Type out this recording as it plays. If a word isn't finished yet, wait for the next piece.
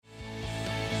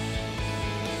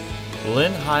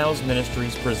Lynn Hiles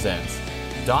Ministries presents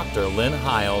Dr. Lynn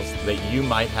Hiles, that you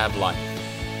might have life.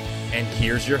 And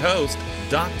here's your host,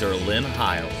 Dr. Lynn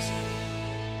Hiles.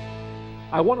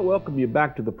 I want to welcome you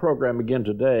back to the program again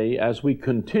today as we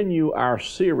continue our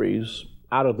series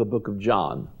out of the book of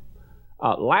John.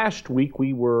 Last week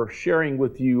we were sharing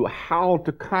with you how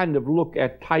to kind of look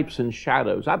at types and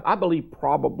shadows. I believe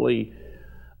probably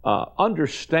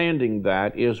understanding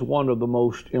that is one of the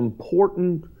most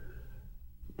important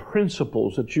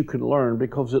principles that you can learn,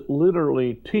 because it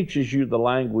literally teaches you the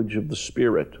language of the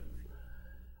Spirit.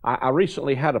 I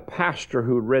recently had a pastor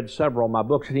who had read several of my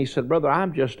books, and he said, "Brother,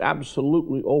 I'm just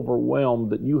absolutely overwhelmed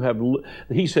that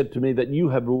he said to me, that you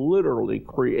have literally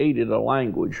created a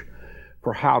language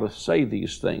for how to say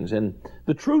these things." And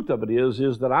the truth of it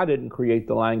is that I didn't create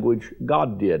the language,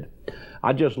 God did.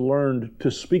 I just learned to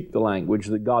speak the language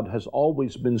that God has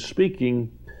always been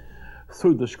speaking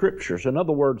through the Scriptures. In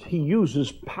other words, He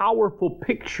uses powerful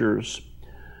pictures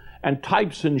and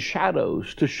types and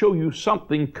shadows to show you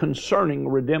something concerning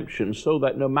redemption, so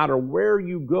that no matter where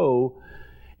you go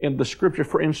in the Scripture,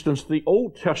 for instance, the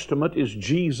Old Testament is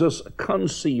Jesus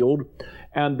concealed,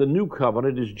 and the New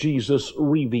Covenant is Jesus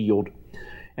revealed.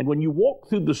 And when you walk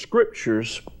through the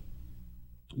Scriptures,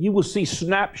 you will see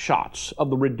snapshots of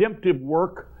the redemptive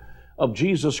work of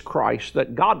Jesus Christ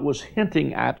that God was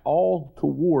hinting at all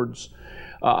through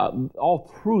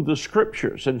the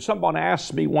Scriptures. And someone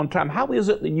asked me one time, how is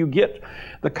it that you get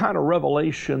the kind of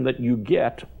revelation that you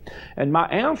get? And my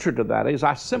answer to that is,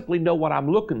 I simply know what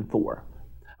I'm looking for.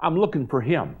 I'm looking for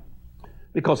Him,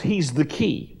 because He's the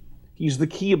key. He's the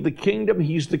key of the kingdom.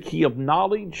 He's the key of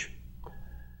knowledge.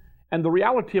 And the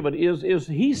reality of it is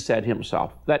He said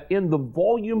Himself that in the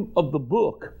volume of the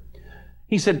book,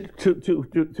 He said to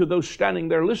those standing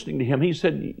there listening to Him, He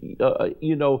said,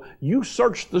 you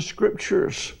search the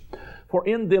Scriptures, for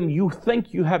in them you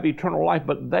think you have eternal life,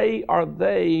 but they are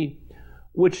they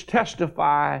which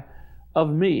testify of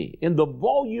me. In the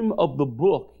volume of the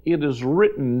book, it is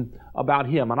written about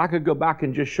Him. And I could go back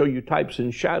and just show you types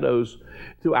and shadows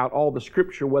throughout all the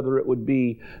Scripture, whether it would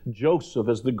be Joseph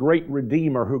as the great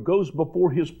Redeemer who goes before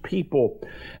his people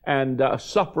and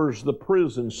suffers the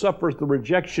prison, suffers the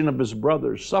rejection of his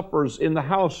brothers, suffers in the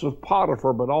house of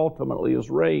Potiphar, but ultimately is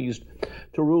raised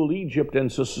to rule Egypt and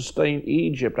to sustain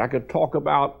Egypt. I could talk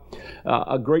about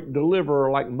a great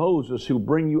deliverer like Moses who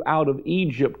bring you out of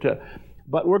Egypt.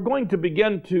 But we're going to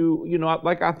begin to,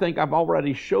 like I think I've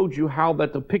already showed you, how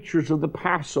that the pictures of the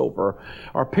Passover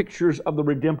are pictures of the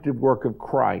redemptive work of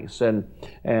Christ.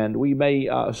 And we may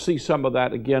see some of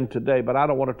that again today, but I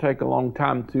don't want to take a long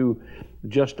time to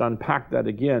just unpack that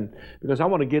again, because I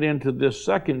want to get into this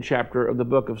second chapter of the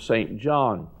book of St.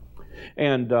 John.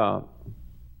 And I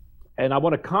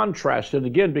want to contrast it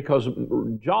again, because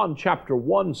John chapter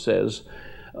 1 says,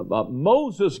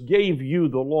 Moses gave you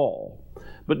the law,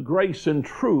 but grace and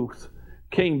truth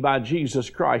came by Jesus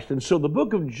Christ. And so the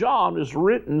book of John is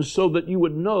written so that you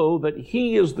would know that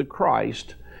He is the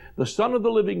Christ, the Son of the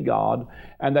living God,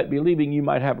 and that believing you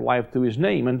might have life through His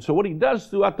name. And so what he does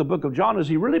throughout the book of John is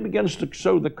he really begins to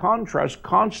show the contrast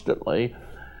constantly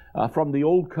from the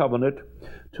Old Covenant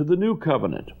to the New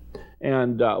Covenant.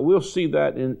 And we'll see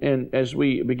that as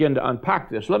we begin to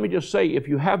unpack this. Let me just say, if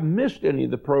you have missed any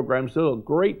of the programs, a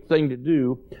great thing to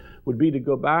do would be to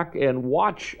go back and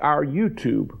watch our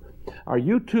YouTube. Our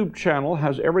YouTube channel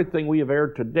has everything we have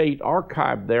aired to date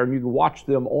archived there, and you can watch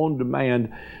them on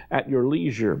demand at your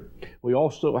leisure. We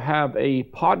also have a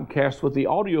podcast with the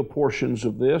audio portions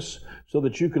of this, so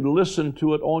that you can listen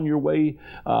to it on your way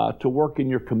to work in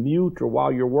your commute, or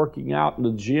while you're working out in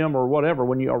the gym or whatever,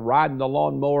 when you are riding the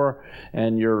lawnmower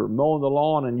and you're mowing the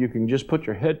lawn, and you can just put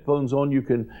your headphones on. You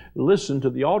can listen to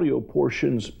the audio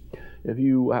portions. If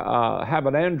you have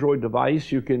an Android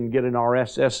device, you can get an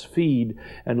RSS feed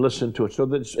and listen to it. So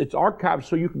that it's archived,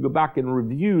 so you can go back and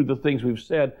review the things we've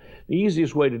said. The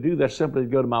easiest way to do that is simply to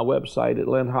go to my website at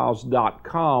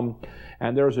lynnhiles.com,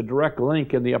 and there's a direct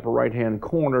link in the upper right-hand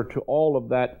corner to all of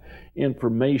that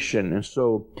information. And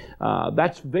so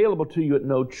that's available to you at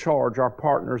no charge. Our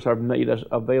partners have made us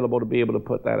available to be able to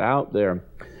put that out there.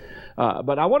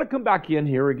 But I want to come back in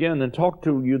here again and talk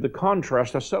to you the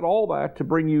contrast. I said all that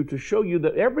to show you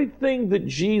that everything that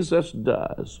Jesus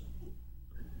does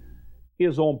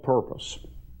is on purpose.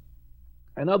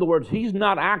 In other words, He's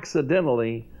not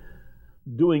accidentally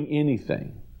doing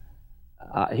anything.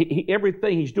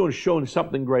 Everything He's doing is showing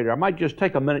something greater. I might just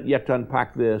take a minute yet to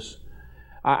unpack this.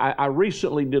 I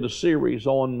recently did a series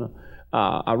on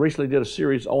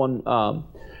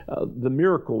the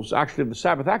miracles, actually, of the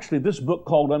Sabbath. Actually, this book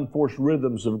called Unforced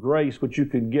Rhythms of Grace, which you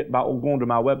can get by going to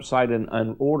my website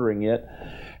and ordering it,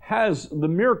 has the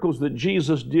miracles that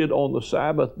Jesus did on the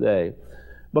Sabbath day.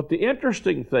 But the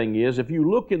interesting thing is, if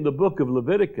you look in the book of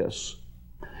Leviticus,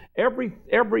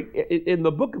 in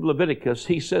the book of Leviticus,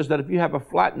 he says that if you have a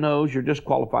flat nose, you're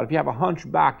disqualified. If you have a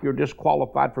hunchback, you're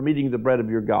disqualified from eating the bread of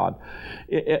your God.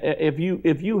 If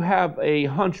you have a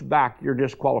hunchback, you're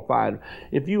disqualified.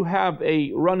 If you have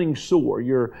a running sore,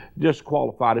 you're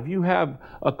disqualified. If you have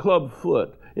a club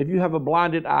foot, if you have a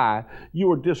blinded eye, you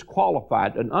are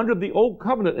disqualified. And under the old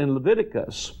covenant in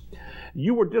Leviticus,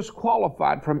 you were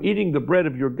disqualified from eating the bread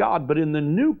of your God. But in the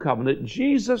new covenant,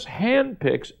 Jesus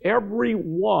handpicks every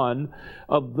one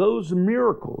of those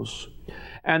miracles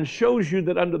and shows you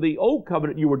that under the old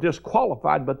covenant you were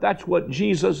disqualified, but that's what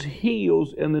Jesus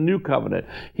heals in the new covenant.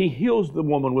 He heals the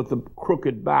woman with the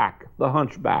crooked back, the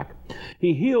hunchback.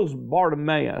 He heals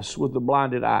Bartimaeus with the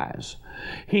blinded eyes.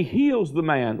 He heals the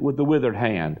man with the withered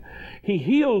hand. He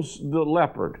heals the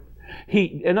leopard.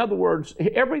 In other words,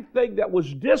 everything that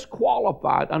was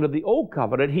disqualified under the old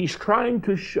covenant, he's trying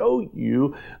to show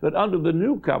you that under the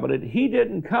new covenant, he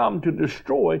didn't come to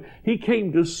destroy, he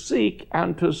came to seek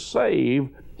and to save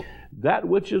that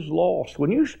which is lost.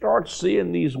 When you start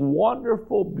seeing these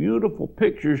wonderful, beautiful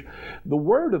pictures, the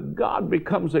Word of God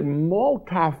becomes a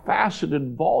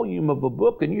multifaceted volume of a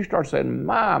book, and you start saying,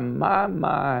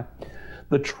 my,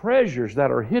 the treasures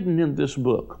that are hidden in this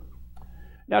book.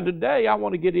 Now today I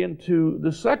want to get into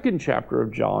the second chapter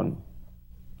of John,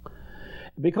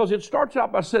 because it starts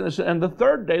out by saying this, and the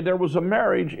third day there was a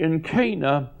marriage in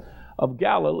Cana of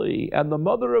Galilee, and the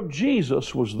mother of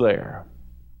Jesus was there.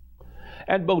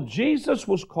 And both Jesus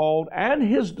was called and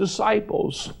his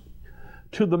disciples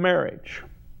to the marriage.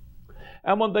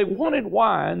 And when they wanted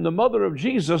wine, the mother of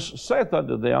Jesus saith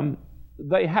unto them,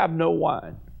 they have no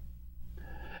wine.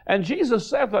 And Jesus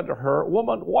saith unto her,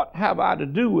 Woman, what have I to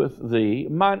do with thee?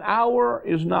 Mine hour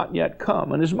is not yet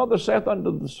come. And his mother saith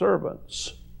unto the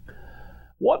servants,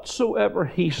 Whatsoever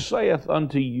he saith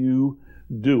unto you,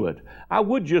 do it. I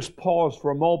would just pause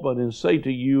for a moment and say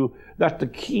to you that the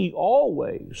key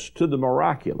always to the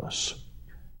miraculous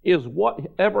is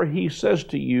whatever he says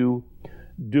to you,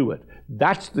 do it.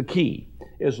 That's the key,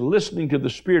 is listening to the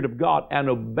Spirit of God and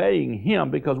obeying him,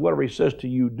 because whatever he says to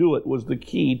you, do it, was the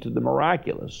key to the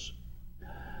miraculous.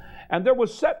 And there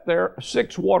was set there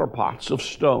 6 water pots of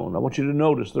stone. I want you to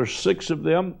notice there's 6 of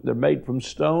them. They're made from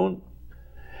stone.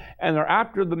 And they're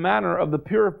after the manner of the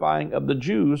purifying of the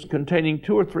Jews, containing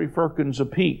 2 or 3 firkins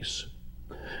apiece.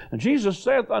 And Jesus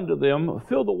saith unto them,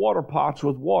 Fill the water pots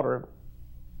with water.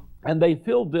 And they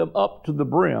filled them up to the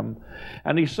brim.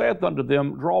 And he saith unto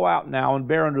them, Draw out now, and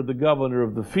bear unto the governor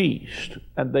of the feast.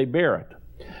 And they bear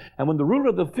it. And when the ruler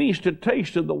of the feast had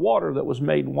tasted the water that was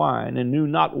made wine, and knew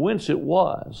not whence it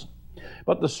was,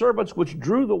 but the servants which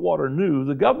drew the water knew,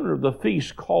 the governor of the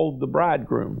feast called the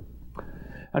bridegroom.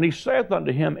 And he saith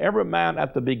unto him, Every man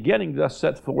at the beginning doth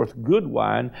set forth good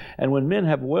wine, and when men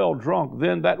have well drunk,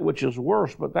 then that which is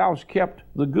worse, but thou hast kept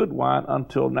the good wine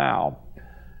until now.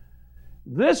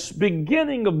 This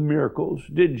beginning of miracles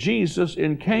did Jesus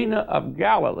in Cana of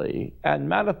Galilee, and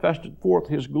manifested forth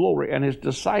his glory, and his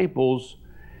disciples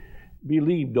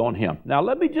believed on him. Now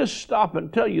let me just stop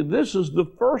and tell you, this is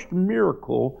the first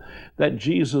miracle that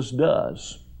Jesus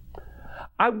does.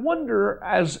 I wonder,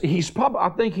 I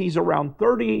think he's around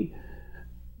 30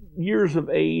 years of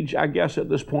age, I guess at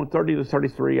this point, 30 to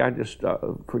 33, I just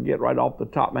forget right off the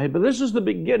top of my head, but this is the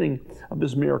beginning of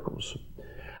his miracles.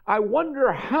 I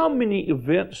wonder how many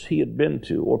events he had been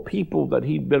to, or people that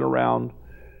he'd been around,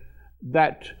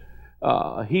 that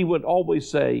he would always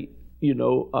say,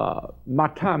 my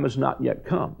time has not yet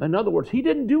come. In other words, he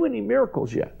didn't do any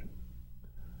miracles yet.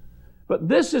 But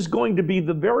this is going to be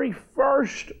the very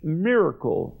first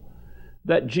miracle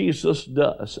that Jesus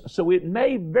does. So it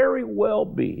may very well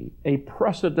be a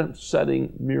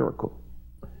precedent-setting miracle.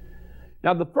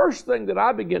 Now, the first thing that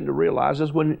I begin to realize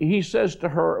is when he says to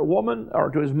her, woman, or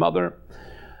to his mother,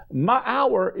 my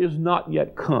hour is not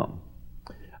yet come.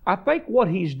 I think what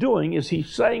he's doing is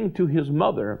he's saying to his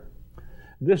mother,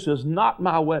 this is not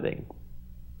my wedding,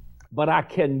 but I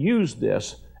can use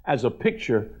this as a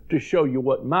picture to show you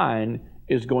what mine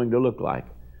is going to look like.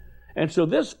 And so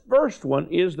this first one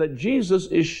is that Jesus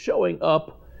is showing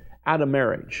up at a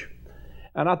marriage.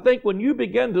 And I think when you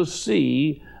begin to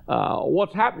see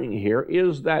what's happening here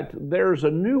is that there's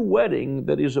a new wedding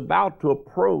that is about to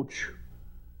approach.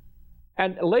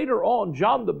 And later on,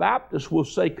 John the Baptist will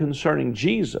say concerning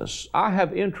Jesus, I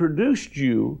have introduced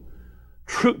you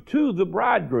to the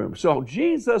bridegroom. So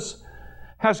Jesus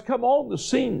has come on the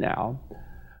scene now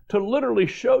to literally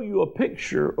show you a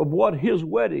picture of what his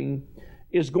wedding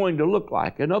is going to look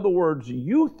like. In other words,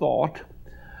 you thought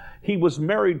he was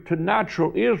married to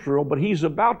natural Israel, but he's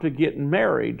about to get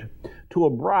married to a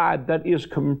bride that is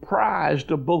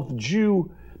comprised of both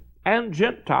Jew and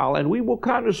Gentile. And we will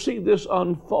kind of see this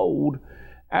unfold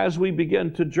as we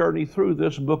begin to journey through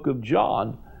this book of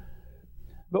John.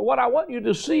 But what I want you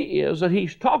to see is that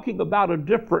he's talking about a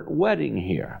different wedding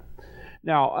here.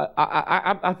 Now,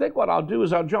 I think what I'll do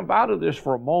is I'll jump out of this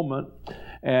for a moment,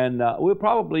 and we'll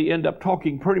probably end up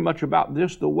talking pretty much about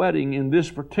this, the wedding, in this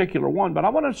particular one. But I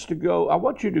want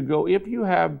you to go, if you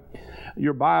have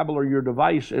your Bible or your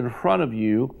device in front of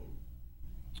you,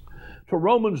 to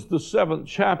Romans the 7th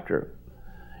chapter.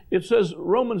 It says,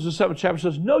 Romans the 7th chapter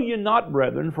says, "Know ye not,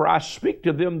 brethren, for I speak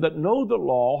to them that know the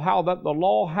law, how that the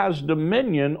law has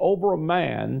dominion over a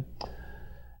man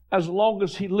as long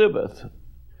as he liveth.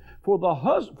 For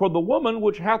the woman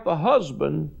which hath a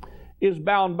husband is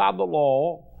bound by the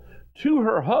law to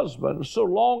her husband so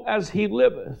long as he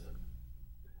liveth.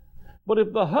 But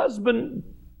if the husband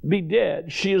be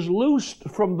dead, she is loosed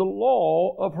from the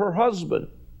law of her husband.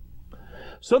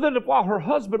 So that if while her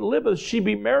husband liveth she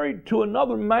be married to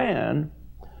another man,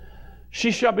 she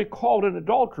shall be called an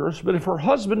adulteress. But if her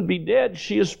husband be dead,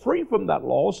 she is free from that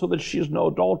law, so that she is no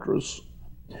adulteress,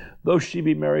 though she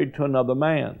be married to another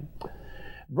man."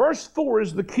 Verse 4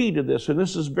 is the key to this, and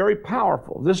this is very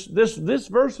powerful. This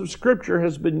verse of Scripture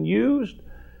has been used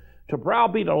to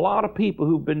browbeat a lot of people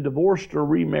who've been divorced or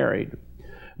remarried.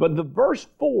 But the verse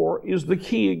 4 is the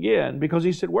key again, because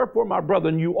he said, "Wherefore, my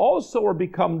brethren, you also are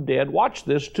become dead," watch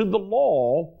this, "to the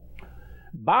law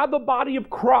by the body of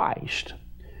Christ,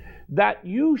 that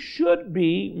you should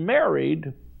be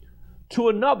married to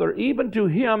another, even to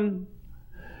him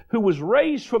who was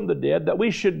raised from the dead, that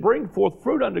we should bring forth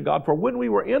fruit unto God. For when we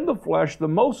were in the flesh, the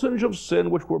motions of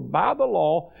sin, which were by the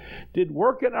law, did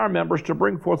work in our members to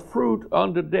bring forth fruit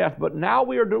unto death. But now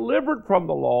we are delivered from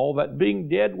the law, that being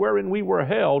dead wherein we were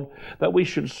held, that we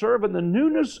should serve in the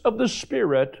newness of the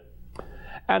Spirit,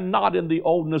 and not in the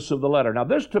oldness of the letter." Now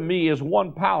this to me is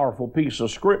one powerful piece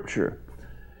of Scripture,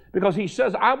 because he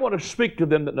says, I want to speak to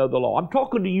them that know the law. I'm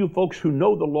talking to you folks who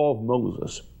know the law of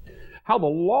Moses, how the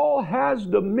law has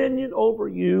dominion over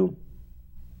you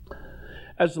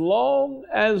as long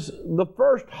as the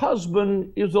first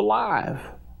husband is alive.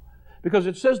 Because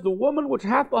it says, "The woman which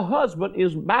hath a husband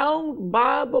is bound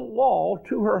by the law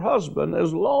to her husband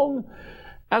as long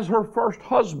as her first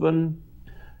husband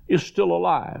is still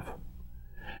alive."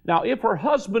 Now, if her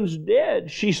husband's dead,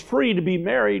 she's free to be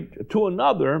married to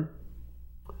another,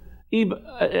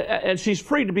 and she's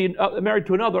free to be married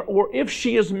to another. Or if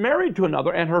she is married to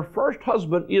another and her first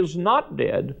husband is not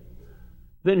dead,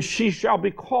 then she shall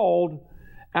be called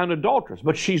an adulteress.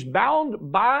 But she's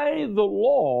bound by the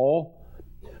law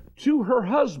to her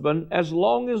husband as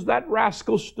long as that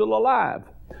rascal's still alive.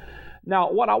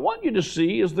 Now, what I want you to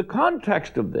see is the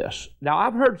context of this. Now,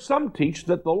 I've heard some teach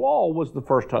that the law was the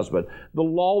first husband. The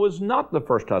law is not the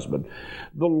first husband.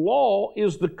 The law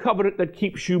is the covenant that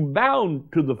keeps you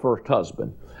bound to the first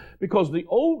husband, because the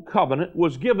old covenant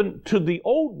was given to the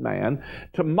old man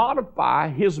to modify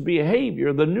his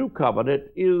behavior. The new covenant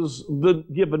is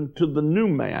given to the new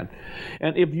man.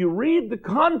 And if you read the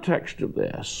context of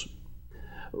this,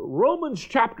 Romans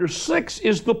chapter 6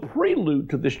 is the prelude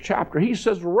to this chapter. He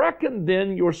says, "Reckon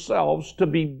then yourselves to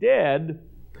be dead,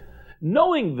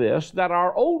 knowing this, that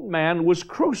our old man was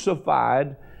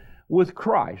crucified with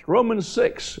Christ." Romans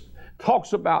 6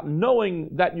 talks about knowing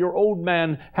that your old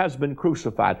man has been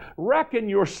crucified. "Reckon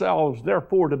yourselves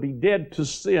therefore to be dead to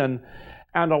sin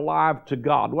and alive to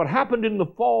God." What happened in the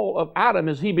fall of Adam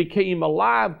is he became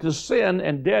alive to sin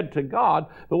and dead to God.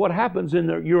 But what happens in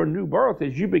your new birth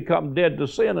is you become dead to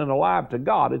sin and alive to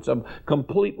God. It's a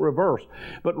complete reverse.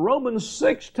 But Romans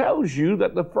 6 tells you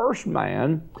that the first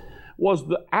man was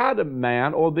the Adam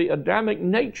man, or the Adamic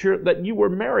nature that you were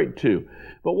married to.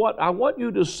 But what I want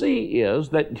you to see is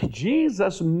that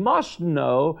Jesus must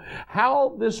know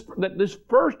that this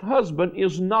first husband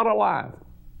is not alive.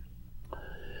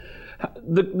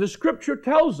 The Scripture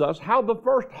tells us how the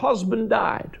first husband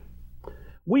died.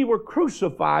 We were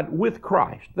crucified with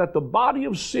Christ, that the body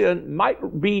of sin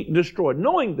might be destroyed.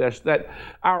 Knowing this, that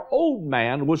our old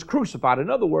man was crucified.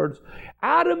 In other words,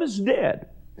 Adam is dead.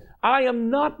 I am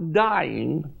not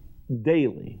dying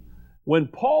daily. When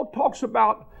Paul talks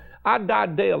about I die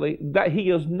daily, that he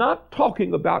is not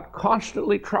talking about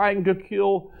constantly trying to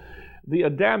kill the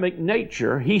Adamic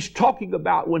nature. He's talking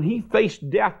about when he faced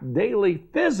death daily,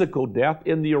 physical death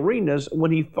in the arenas,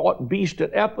 when he fought beast at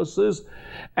Ephesus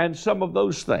and some of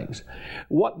those things.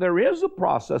 What there is a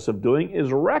process of doing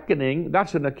is reckoning,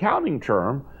 that's an accounting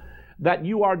term, that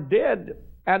you are dead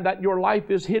and that your life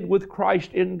is hid with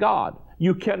Christ in God.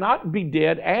 You cannot be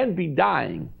dead and be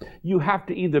dying. You have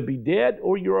to either be dead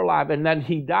or you're alive. And then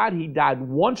he died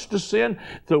once to sin.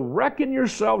 So reckon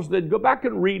yourselves, then go back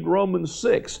and read Romans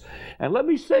 6. And let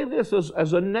me say this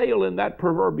as a nail in that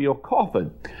proverbial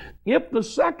coffin. If the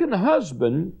second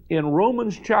husband in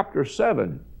Romans chapter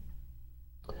 7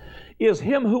 is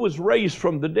him who was raised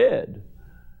from the dead,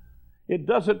 it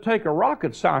doesn't take a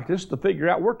rocket scientist to figure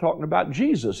out we're talking about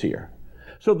Jesus here.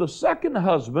 So the second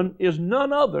husband is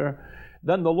none other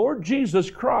than the Lord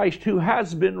Jesus Christ, who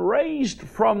has been raised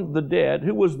from the dead,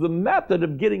 who was the method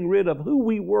of getting rid of who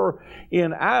we were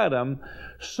in Adam,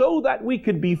 so that we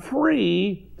could be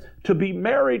free to be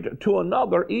married to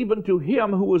another, even to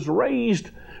him who was raised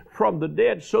from the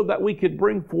dead, so that we could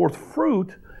bring forth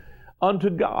fruit unto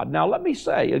God. Now let me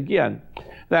say again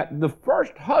that the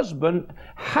first husband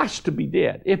has to be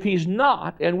dead. If he's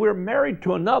not, and we're married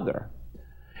to another,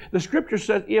 the scripture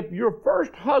says if your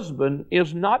first husband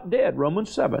is not dead,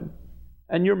 Romans 7,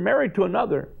 and you're married to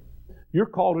another, you're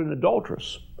called an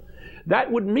adulteress.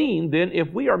 That would mean then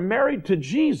if we are married to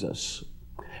Jesus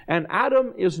and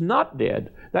Adam is not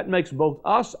dead, that makes both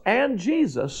us and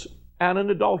Jesus an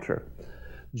adulterer.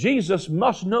 Jesus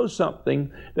must know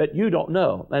something that you don't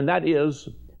know, and that is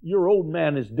your old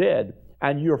man is dead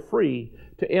and you're free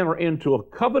to enter into a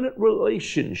covenant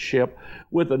relationship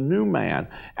with a new man.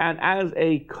 And as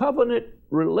a covenant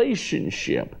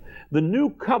relationship, the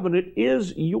new covenant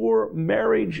is your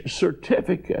marriage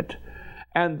certificate.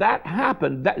 And that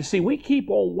happened. We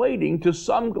keep on waiting to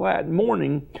some glad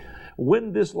morning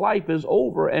when this life is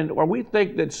over, or we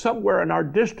think that somewhere in our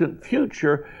distant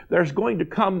future there's going to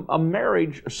come a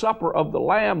marriage supper of the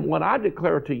Lamb, when I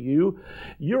declare to you,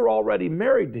 you're already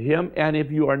married to him, and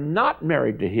if you are not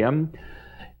married to him,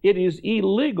 it is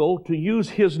illegal to use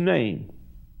his name.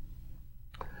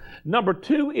 Number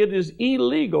two, it is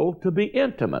illegal to be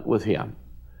intimate with him.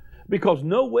 Because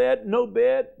no wed, no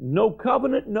bed, no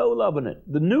covenant, no loving it.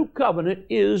 The new covenant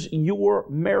is your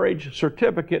marriage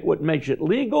certificate, what makes it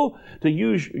legal to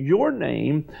use your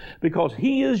name, because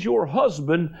he is your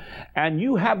husband and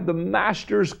you have the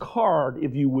master's card,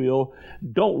 if you will.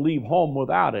 Don't leave home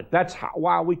without it. That's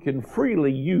why we can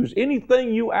freely use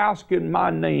anything you ask in my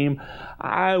name,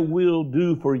 I will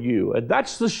do for you. And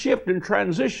that's the shift and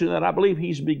transition that I believe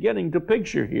he's beginning to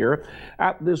picture here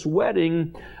at this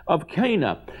wedding of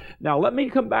Cana. Now, let me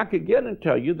come back again and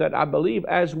tell you that I believe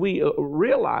as we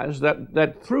realize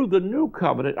that through the new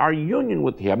covenant, our union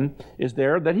with him is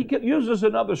there, that he uses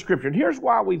another scripture. And here's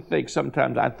why we think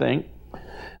sometimes, I think,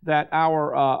 that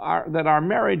our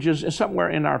marriage is somewhere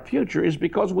in our future, is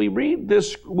because we read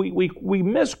this, we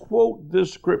misquote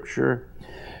this scripture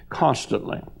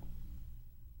constantly.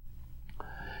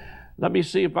 Let me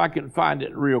see if I can find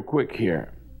it real quick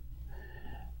here.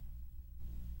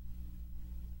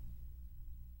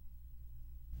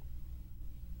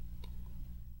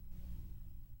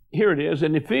 Here it is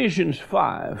in Ephesians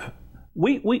 5.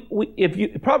 If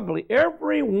you probably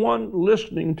everyone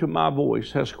listening to my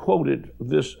voice has heard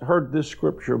this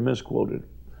scripture misquoted.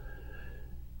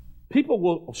 People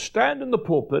will stand in the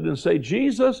pulpit and say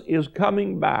Jesus is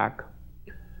coming back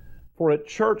for a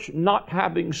church not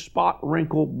having spot,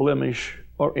 wrinkle, blemish,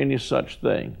 or any such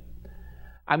thing.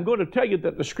 I'm going to tell you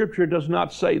that the scripture does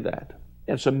not say that.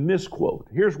 It's a misquote.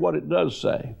 Here's what it does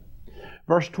say.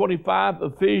 Verse 25,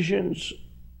 Ephesians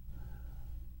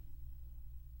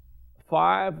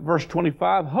 5, verse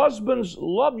 25, husbands,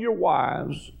 love your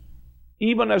wives,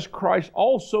 even as Christ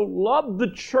also loved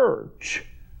the church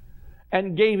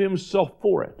and gave himself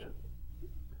for it,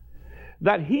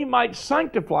 that he might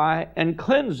sanctify and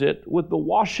cleanse it with the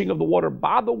washing of the water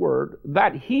by the word,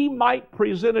 that he might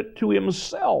present it to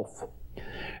himself,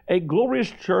 a glorious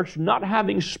church, not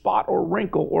having spot or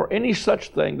wrinkle or any such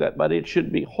thing, but it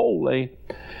should be holy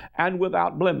and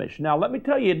without blemish. Now, let me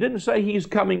tell you, it didn't say he's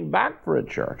coming back for a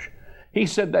church. He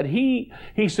said that he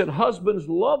said, husbands,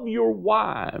 love your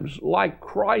wives like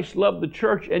Christ loved the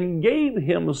church and gave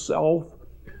himself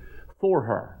for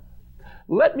her.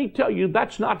 Let me tell you,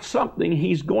 that's not something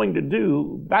he's going to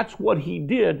do. That's what he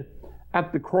did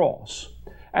at the cross.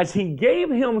 As he gave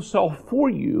himself for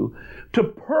you to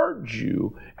purge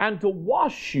you and to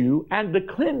wash you and to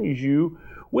cleanse you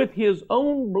with his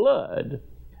own blood.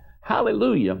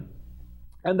 Hallelujah.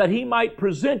 And that he might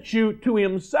present you to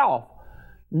himself.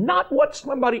 Not what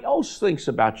somebody else thinks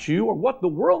about you or what the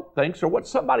world thinks or what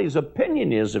somebody's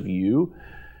opinion is of you,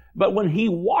 but when he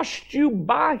washed you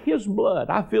by his blood,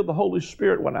 I feel the Holy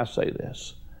Spirit when I say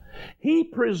this, he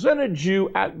presented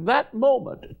you at that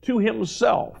moment to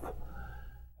himself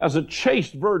as a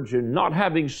chaste virgin, not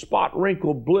having spot,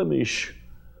 wrinkle, blemish,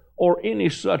 or any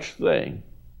such thing.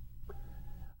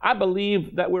 I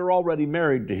believe that we're already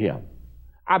married to Him.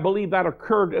 I believe that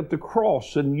occurred at the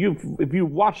cross, and if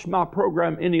you've watched my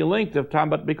program any length of time,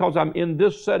 but because I'm in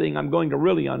this setting, I'm going to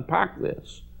really unpack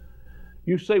this.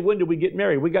 You say, when did we get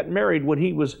married? We got married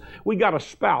when we got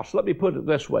espoused. Let me put it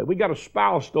this way. We got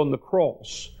espoused on the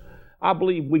cross. I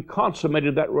believe we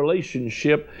consummated that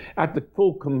relationship at the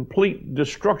full, complete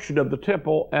destruction of the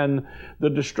temple and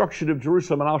the destruction of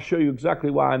Jerusalem, and I'll show you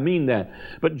exactly why I mean that.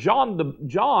 But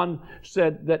John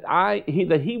said that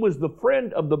he was the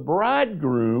friend of the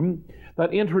bridegroom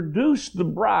that introduced the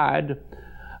bride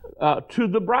to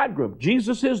the bridegroom.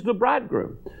 Jesus is the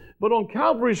bridegroom. But on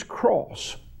Calvary's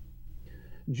cross,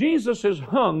 Jesus is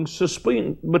hung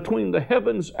between the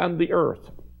heavens and the earth.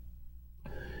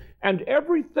 And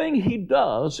everything He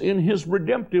does in His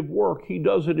redemptive work, He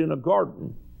does it in a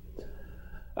garden.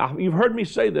 You've heard me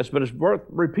say this, but it's worth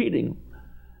repeating.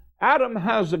 Adam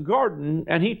has a garden,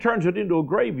 and he turns it into a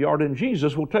graveyard, and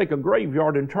Jesus will take a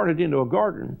graveyard and turn it into a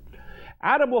garden.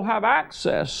 Adam will have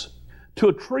access to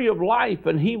a tree of life,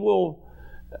 and he will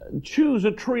choose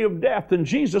a tree of death, and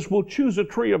Jesus will choose a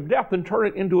tree of death and turn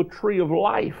it into a tree of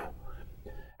life.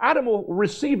 Adam will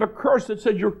receive a curse that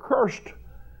says, you're cursed,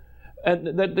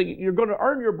 and that you're going to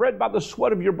earn your bread by the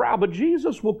sweat of your brow. But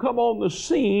Jesus will come on the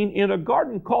scene in a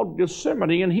garden called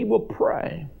Gethsemane, and He will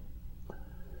pray.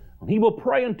 He will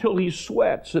pray until He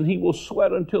sweats, and He will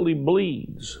sweat until He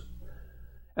bleeds.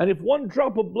 And if one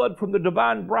drop of blood from the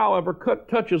divine brow ever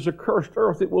touches a cursed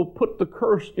earth, it will put the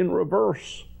curse in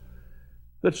reverse.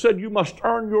 That said, you must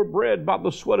earn your bread by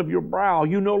the sweat of your brow.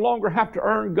 You no longer have to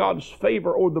earn God's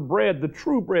favor or the bread, the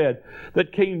true bread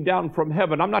that came down from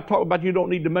heaven. I'm not talking about you don't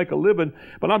need to make a living,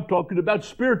 but I'm talking about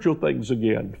spiritual things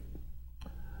again.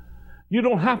 You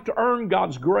don't have to earn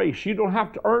God's grace. You don't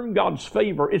have to earn God's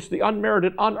favor. It's the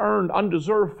unmerited, unearned,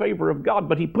 undeserved favor of God,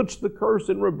 but He puts the curse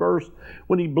in reverse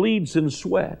when He bleeds and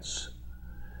sweats.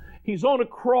 He's on a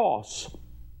cross.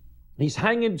 He's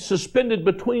hanging suspended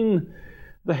between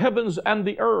the heavens and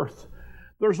the earth.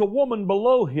 There's a woman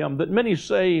below Him that many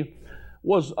say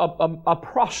was a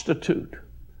prostitute.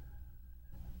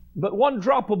 But one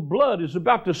drop of blood is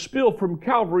about to spill from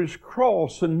Calvary's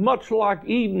cross, and much like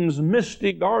Eden's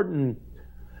misty garden,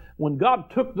 when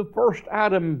God took the first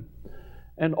Adam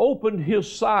and opened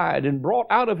his side and brought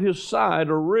out of his side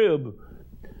a rib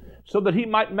so that He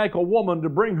might make a woman to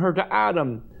bring her to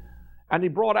Adam, and He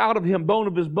brought out of him bone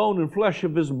of his bone and flesh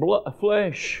of his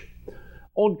flesh.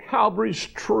 On Calvary's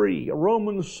tree, a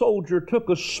Roman soldier took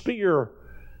a spear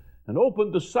and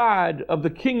opened the side of the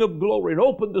King of Glory and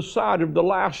opened the side of the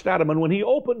last Adam. And when he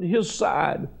opened his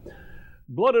side,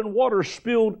 blood and water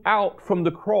spilled out from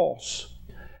the cross,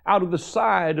 out of the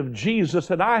side of Jesus.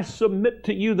 And I submit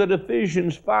to you that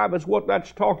Ephesians 5 is what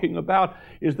that's talking about,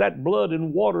 is that blood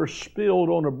and water spilled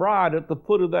on a bride at the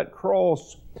foot of that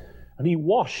cross. And He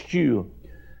washed you.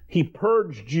 He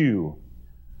purged you.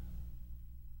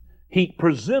 He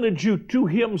presented you to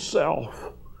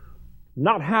Himself,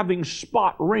 not having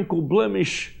spot, wrinkle,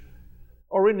 blemish,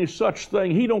 or any such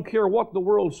thing. He don't care what the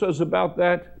world says about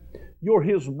that. You're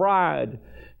His bride.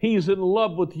 He's in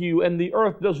love with you, and the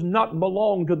earth does not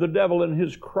belong to the devil and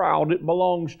his crowd. It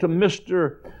belongs to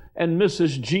Mr. and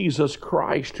Mrs. Jesus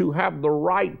Christ, who have the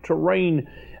right to reign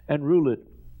and rule it.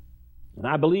 And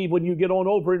I believe when you get on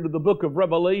over into the book of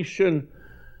Revelation,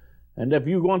 and if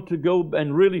you want to go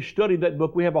and really study that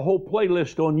book, we have a whole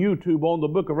playlist on YouTube on the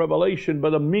book of Revelation.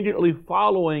 But immediately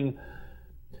following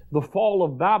the fall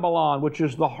of Babylon, which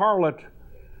is the harlot,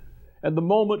 and the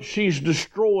moment she's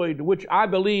destroyed, which I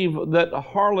believe that a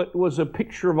harlot was a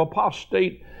picture of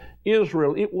apostate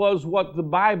Israel. It was what the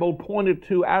Bible pointed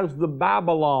to as the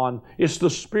Babylon. It's the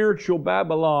spiritual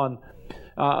Babylon.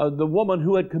 The woman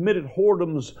who had committed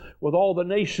whoredoms with all the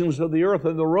nations of the earth,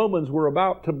 and the Romans were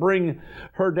about to bring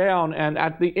her down. And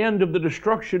at the end of the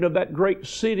destruction of that great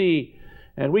city,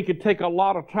 and we could take a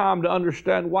lot of time to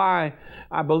understand why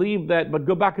I believe that, but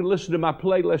go back and listen to my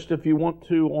playlist if you want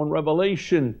to on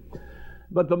Revelation.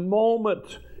 But the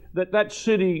moment that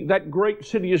city, that great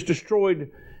city is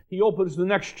destroyed, He opens the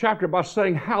next chapter by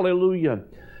saying, hallelujah,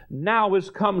 now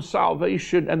is come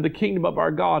salvation and the kingdom of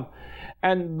our God.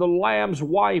 And the Lamb's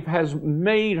wife has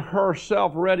made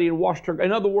herself ready and washed her.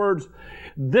 In other words,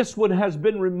 this one has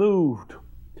been removed,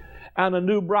 and a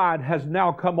new bride has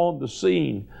now come on the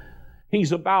scene.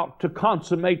 He's about to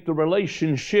consummate the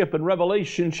relationship. And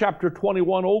Revelation chapter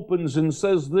 21 opens and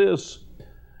says this,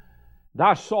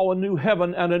 I saw a new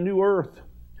heaven and a new earth.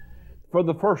 For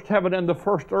the first heaven and the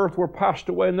first earth were passed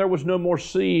away, and there was no more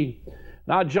sea.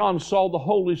 Now John saw the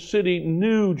holy city,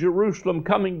 New Jerusalem,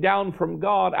 coming down from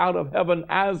God out of heaven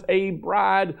as a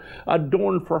bride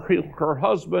adorned for her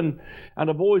husband. And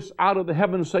a voice out of the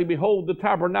heavens say, Behold, the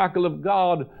tabernacle of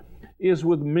God is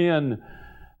with men.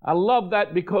 I love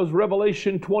that because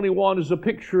Revelation 21 is a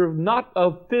picture of not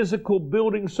a physical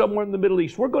building somewhere in the Middle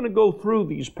East. We're going to go through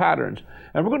these patterns,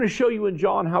 and we're going to show you in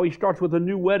John how he starts with a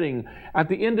new wedding. At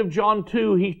the end of John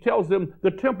 2, he tells them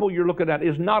the temple you're looking at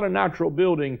is not a natural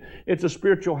building, it's a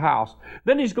spiritual house.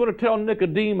 Then he's going to tell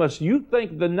Nicodemus, you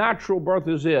think the natural birth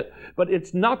is it, but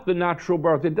it's not the natural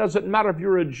birth. It doesn't matter if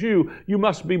you're a Jew, you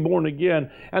must be born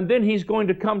again. And then he's going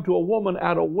to come to a woman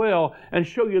at a well and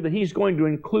show you that he's going to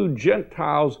include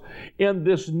Gentiles in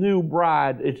this new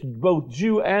bride. It's both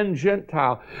Jew and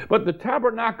Gentile. But the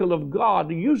tabernacle of God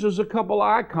uses a couple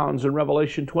icons in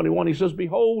Revelation 21. He says,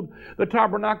 Behold, the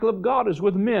tabernacle of God is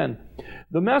with men.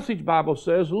 The Message Bible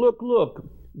says, look,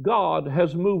 God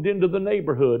has moved into the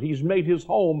neighborhood. He's made his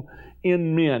home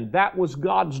in men. That was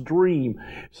God's dream.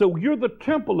 So you're the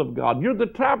temple of God. You're the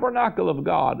tabernacle of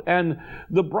God. And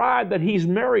the bride that he's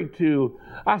married to,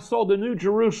 I saw the New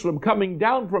Jerusalem coming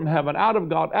down from heaven out of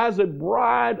God as a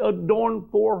bride adorned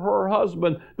for her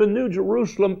husband. The New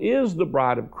Jerusalem is the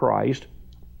bride of Christ.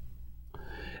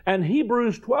 And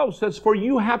Hebrews 12 says, For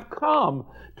you have come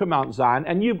to Mount Zion,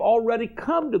 and you've already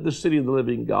come to the city of the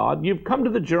living God. You've come to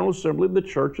the general assembly of the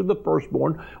church of the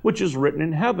firstborn, which is written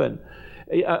in heaven.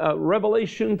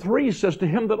 Revelation 3 says, To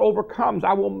him that overcomes,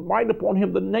 I will write upon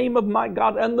him the name of my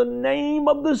God and the name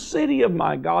of the city of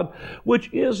my God,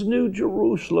 which is New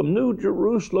Jerusalem. New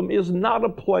Jerusalem is not a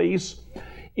place.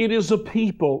 It is a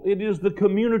people. It is the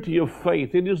community of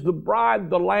faith. It is the bride,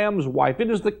 the Lamb's wife.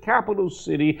 It is the capital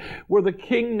city where the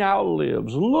King now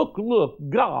lives. Look,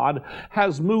 God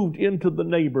has moved into the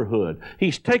neighborhood.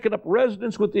 He's taken up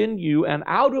residence within you, and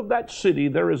out of that city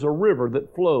there is a river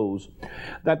that flows.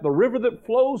 That the river that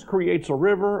flows creates a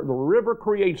river. The river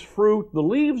creates fruit, the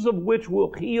leaves of which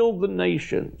will heal the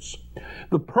nations.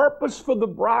 The purpose for the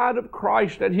bride of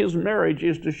Christ at his marriage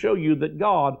is to show you that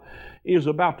God is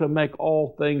about to make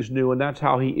all things new. And that's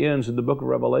how he ends in the book of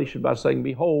Revelation by saying,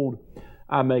 Behold,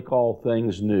 I make all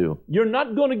things new. You're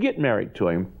not going to get married to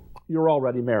him. You're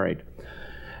already married.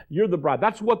 You're the bride.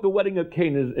 That's what the wedding of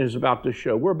Cana is about to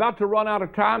show. We're about to run out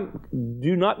of time.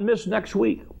 Do not miss next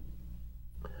week.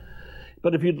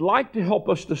 But if you'd like to help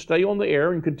us to stay on the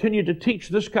air and continue to teach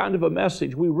this kind of a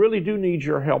message, we really do need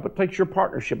your help. It takes your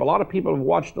partnership. A lot of people have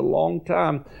watched a long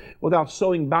time without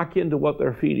sowing back into what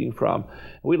they're feeding from.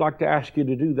 We'd like to ask you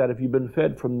to do that if you've been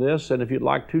fed from this. And if you'd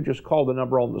like to, just call the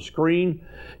number on the screen.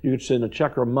 You can send a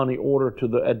check or money order to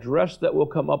the address that will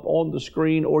come up on the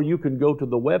screen, or you can go to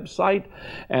the website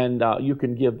and you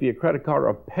can give via credit card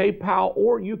or PayPal,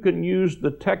 or you can use the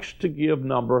text to give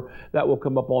number that will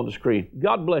come up on the screen.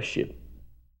 God bless you.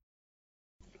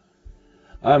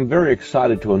 I'm very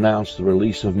excited to announce the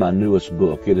release of my newest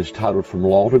book. It is titled From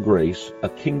Law to Grace, A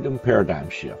Kingdom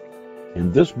Paradigm Shift.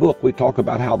 In this book, we talk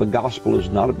about how the gospel is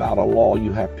not about a law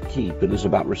you have to keep. It is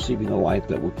about receiving a life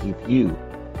that will keep you.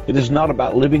 It is not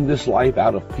about living this life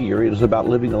out of fear. It is about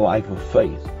living a life of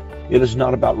faith. It is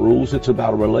not about rules. It's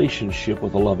about a relationship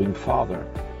with a loving Father.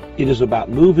 It is about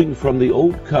moving from the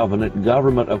old covenant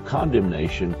government of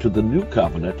condemnation to the new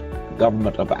covenant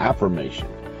government of affirmation.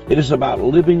 It is about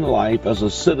living life as a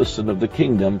citizen of the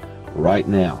kingdom right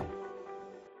now.